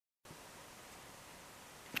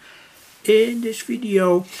In this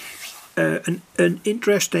video an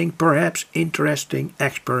interesting, perhaps interesting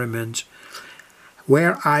experiment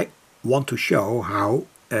where I want to show how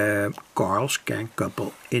coils can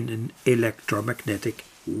couple in an electromagnetic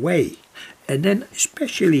way, and then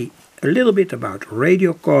especially a little bit about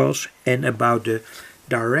radio coils and about the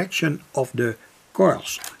direction of the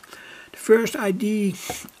coils. The first idea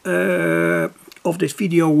of this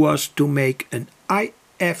video was to make an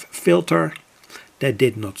IF filter. That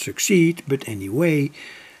did not succeed, but anyway,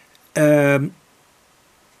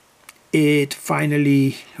 it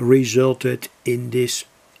finally resulted in this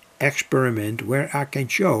experiment where I can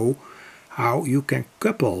show how you can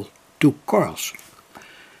couple two coils.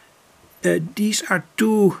 These are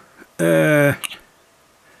two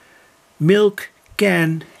milk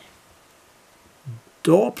can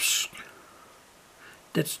dobs.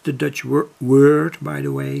 That's the Dutch word, by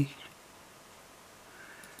the way.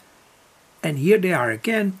 And here they are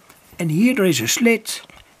again, and here there is a slit,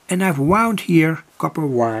 and I've wound here copper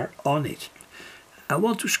wire on it. I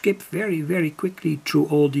want to skip very quickly through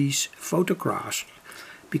all these photographs,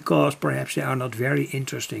 because perhaps they are not very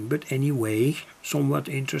interesting, but anyway, somewhat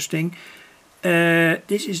interesting.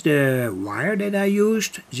 This is the wire that I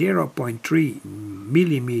used, 0.3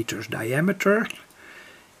 millimeters diameter,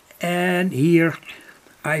 and here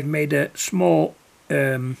I've made a small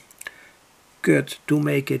cut to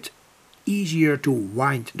make it easier to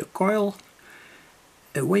wind the coil.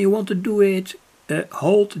 When you want to do it,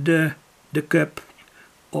 hold the cup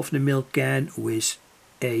of the milk can with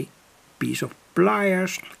a piece of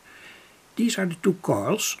pliers. These are the two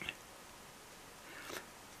coils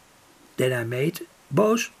that I made,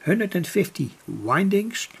 both 150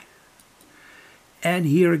 windings. And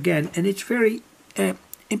here again, and it's very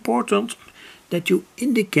important that you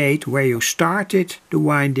indicate where you started the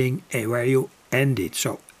winding and where you end it.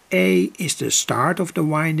 So A is the start of the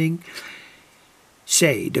winding,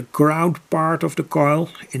 say the ground part of the coil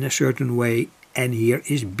in a certain way, and here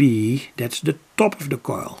is B, that's the top of the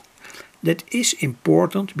coil. That is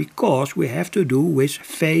important because we have to do with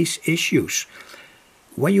phase issues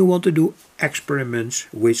when you want to do experiments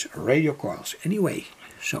with radio coils. Anyway,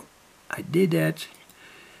 so I did that,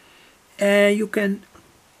 and you can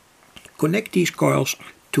connect these coils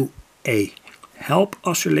to a help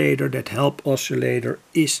oscillator. That help oscillator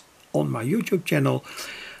is on my YouTube channel.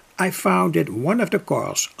 I found that one of the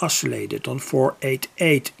coils oscillated on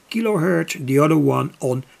 488 kHz, the other one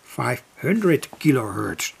on 500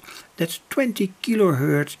 kHz. That's 20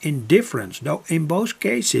 kHz in difference, though in both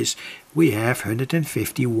cases we have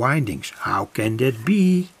 150 windings. How can that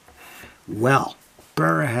be? Well,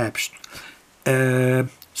 perhaps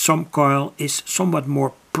some coil is somewhat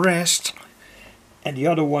more pressed and the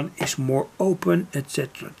other one is more open,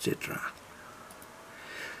 etc., etc.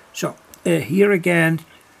 So here again,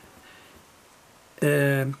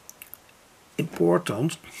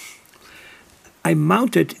 important, I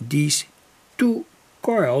mounted these two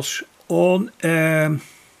coils on a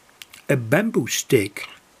bamboo stick,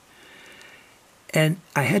 and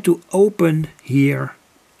I had to open here,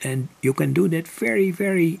 and you can do that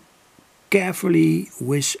very carefully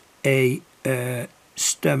with a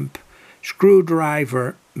stump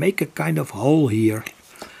screwdriver. Make a kind of hole here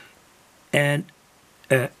and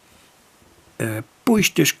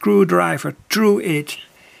push the screwdriver through it,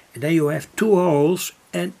 and then you have two holes.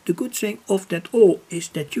 And the good thing of that all is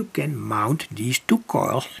that you can mount these two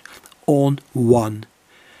coils on one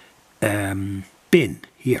pin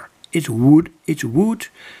here. It's wood,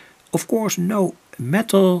 of course no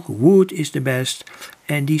metal, wood is the best,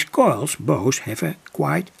 and these coils both have a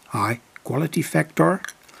quite high quality factor.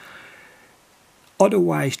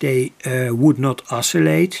 Otherwise they would not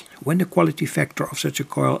oscillate. When the quality factor of such a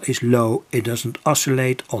coil is low, it doesn't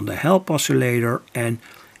oscillate on the help oscillator, and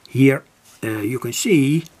here you can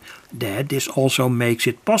see that this also makes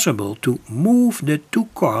it possible to move the two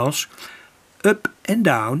coils up and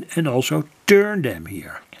down and also turn them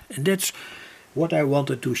here. And that's what I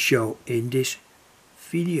wanted to show in this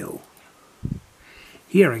video.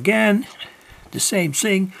 Here again, the same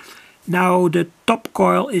thing. Now the top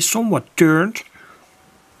coil is somewhat turned.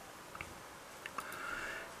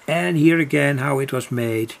 And here again how it was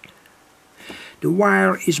made. The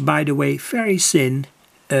wire is, by the way, very thin,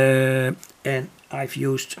 and I've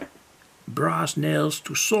used brass nails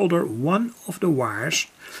to solder one of the wires.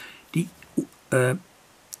 The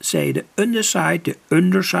say the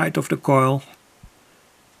underside of the coil.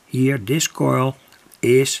 Here this coil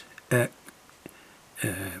is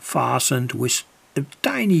fastened with a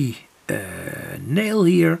tiny nail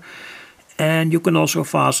here, and you can also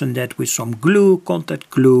fasten that with some glue, contact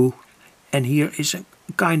glue. And here is a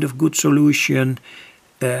kind of good solution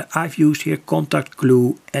I've used here contact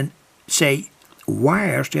glue and say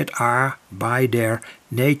wires that are by their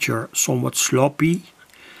nature somewhat sloppy.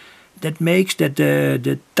 That makes that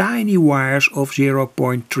the tiny wires of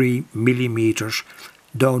 0.3 millimeters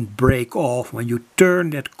don't break off when you turn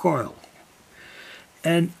that coil.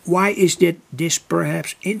 And why is this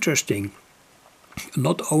perhaps interesting?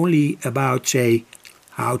 Not only about, say,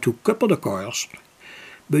 how to couple the coils,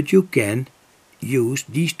 but you can use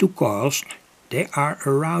these two coils. They are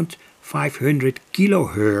around 500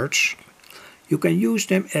 kilohertz. You can use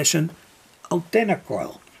them as an antenna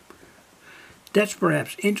coil. That's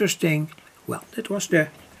perhaps interesting. Well, that was the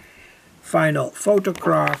final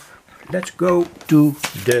photograph. Let's go to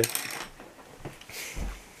the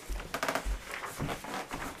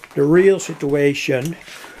real situation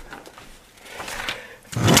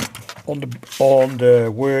on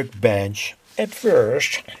the workbench. At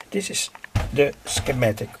first, this is the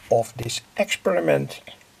schematic of this experiment.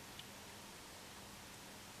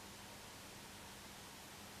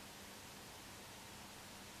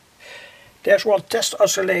 There's one test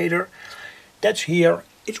oscillator that's here.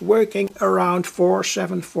 It's working around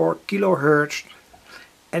 474 kilohertz,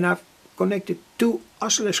 and I've connected two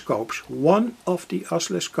oscilloscopes. One of the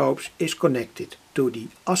oscilloscopes is connected to the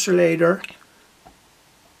oscillator,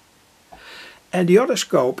 and the other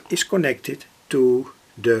scope is connected to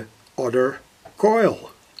the other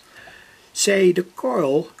coil. Say the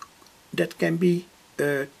coil that can be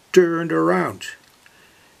turned around.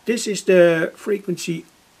 This is the frequency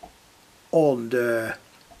on the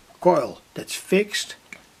coil that's fixed,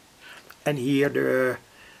 and here the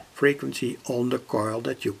frequency on the coil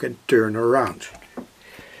that you can turn around.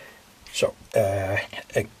 So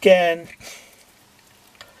again,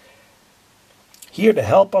 here the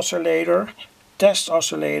help oscillator, test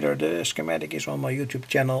oscillator. The schematic is on my YouTube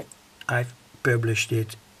channel. I've published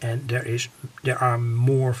it, and there are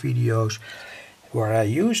more videos where I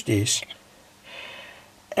use this.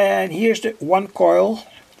 And here's the one coil,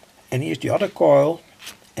 and here's the other coil,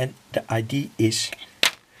 and the idea is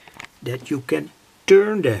that you can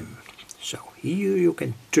turn them. So here you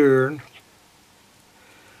can turn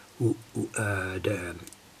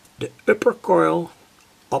the upper coil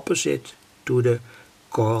opposite to the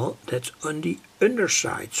coil that's on the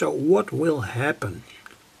underside. So what will happen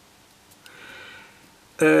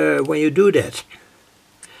when you do that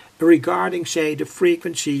regarding, say, the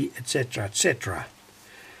frequency, etc., etc.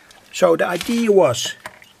 So the idea was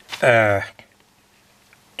to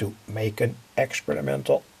make an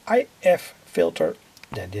experimental IF filter.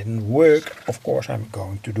 That didn't work. Of course, I'm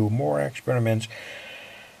going to do more experiments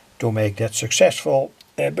to make that successful.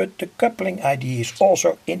 But the coupling idea is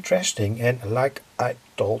also interesting, and like I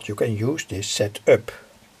told, you can use this setup.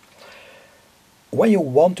 When you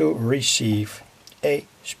want to receive a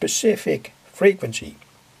specific frequency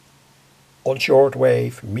on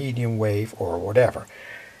shortwave, medium wave, or whatever,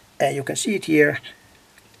 and you can see it here,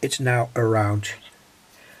 it's now around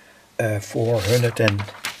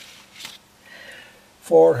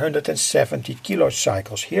 470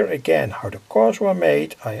 kilocycles. Here again, how the coils were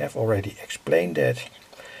made, I have already explained that.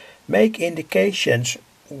 Make indications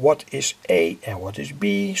what is A and what is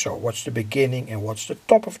B, so what's the beginning and what's the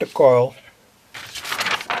top of the coil.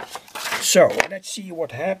 So let's see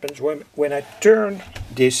what happens when I turn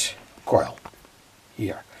this coil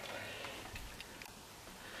here.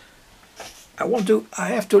 I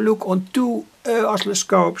have to look on two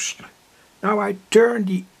oscilloscopes. Now I turn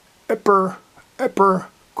the upper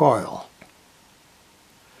coil.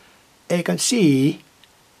 And you can see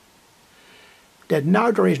that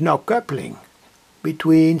now there is no coupling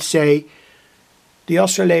between, say, the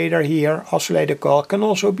oscillator here, oscillator coil, can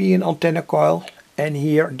also be an antenna coil, and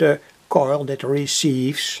here the coil that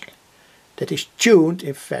receives, that is tuned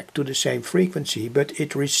in fact to the same frequency, but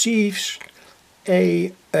it receives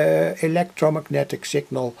a electromagnetic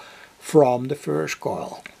signal from the first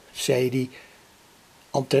coil, say the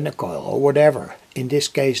antenna coil or whatever, in this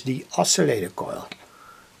case the oscillator coil.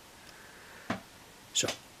 So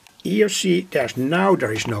here see there is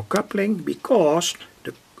no coupling because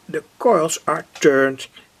the coils are turned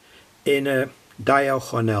in a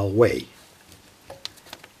diagonal way.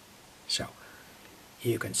 So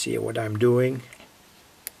you can see what I'm doing,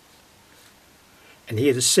 and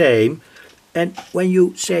here the same. And when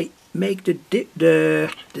you say make the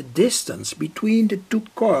distance between the two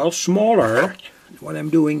coils smaller, what I'm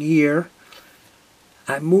doing here,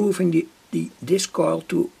 I'm moving this coil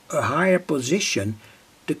to a higher position.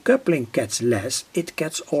 The coupling gets less, it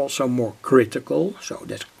gets also more critical, so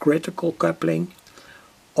that's critical coupling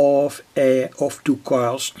of two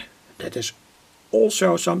coils. That is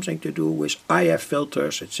also something to do with IF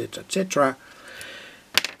filters, etc., etc.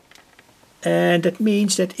 And that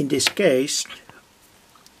means that in this case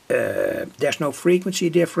there's no frequency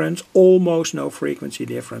difference, almost no frequency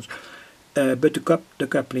difference, but the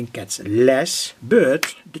coupling gets less,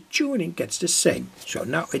 but the tuning gets the same. So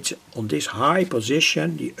now it's on this high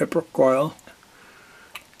position, the upper coil,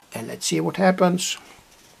 and let's see what happens.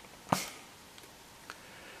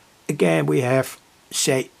 Again we have,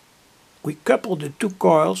 say, we couple the two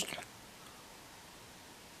coils,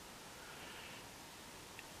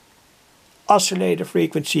 oscillator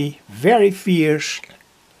frequency very fierce,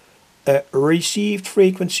 received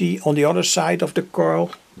frequency on the other side of the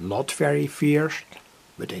coil not very fierce,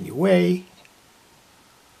 but anyway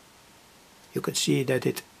you can see that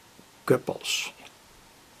it couples,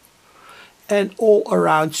 and all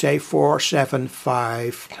around, say,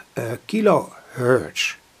 475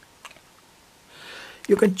 kilohertz.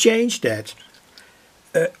 You can change that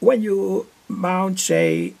when you mount,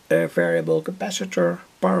 say, a variable capacitor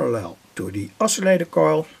parallel to the oscillator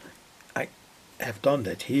coil. I have done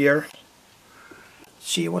that here.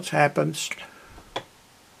 See what happens.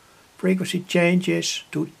 Frequency changes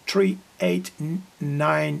to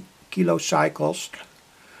 389 kilocycles.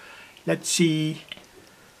 Let's see.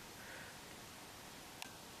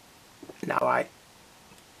 Now I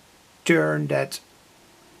turn that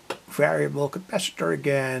variable capacitor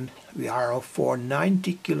again. We are at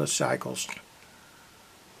 490 kilocycles.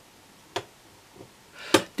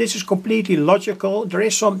 This is completely logical. There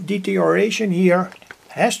is some deterioration here.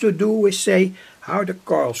 Has to do with, say, how the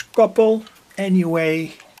coils couple.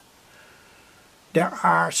 Anyway, there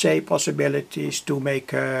are, say, possibilities to make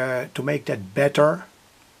that better.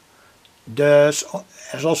 This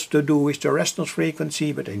has also to do with the resonance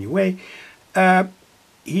frequency, but anyway,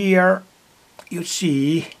 here you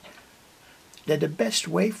see that the best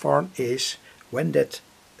waveform is when that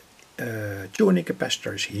tuning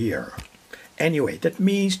capacitor is here. Anyway, that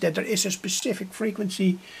means that there is a specific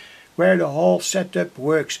frequency where the whole setup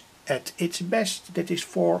works at its best. That is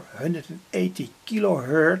 480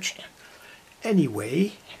 kilohertz.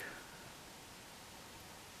 Anyway,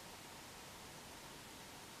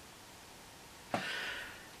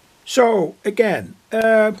 so again,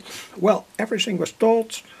 well, everything was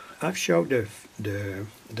told. I've showed the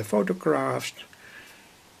photographs.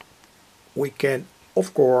 We can,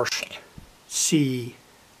 of course, see,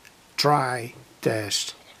 try,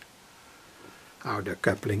 test how the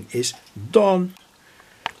coupling is done.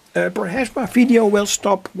 Perhaps my video will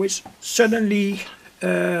stop with suddenly.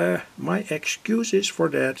 My excuses for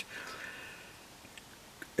that,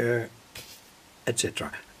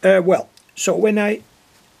 etc. Well, so when I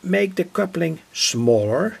make the coupling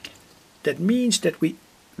smaller, that means that we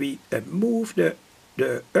move the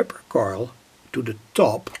upper coil to the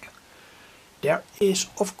top. There is,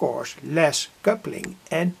 of course, less coupling,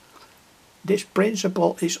 and this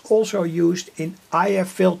principle is also used in IF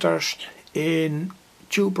filters, in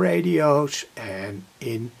tube radios, and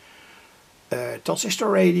in transistor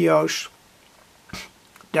radios.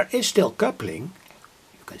 There is still coupling.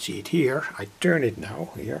 You can see it here. I turn it now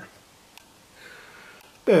here.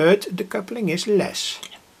 But the coupling is less.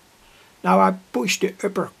 Now I push the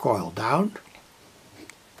upper coil down,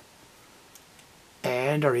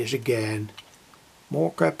 and there is again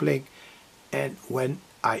more coupling, and when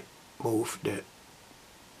I move the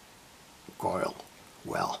coil,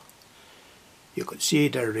 well, you can see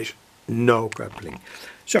there is no coupling.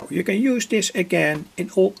 So you can use this again in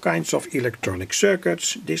all kinds of electronic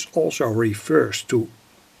circuits. This also refers to,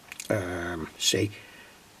 say,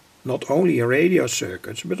 not only radio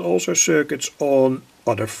circuits, but also circuits on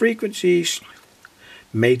other frequencies,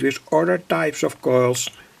 made with other types of coils,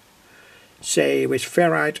 say with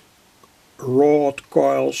ferrite rod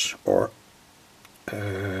coils, or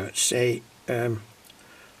say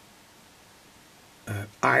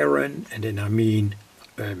iron, and then I mean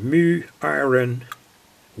mu iron,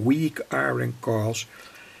 weak iron coils.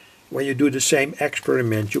 When you do the same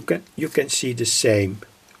experiment, you can see the same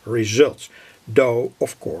results, though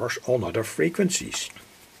of course on other frequencies.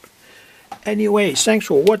 Anyway, thanks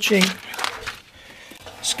for watching.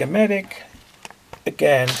 Schematic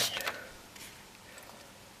again,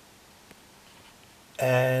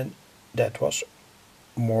 and that was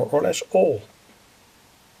more or less all.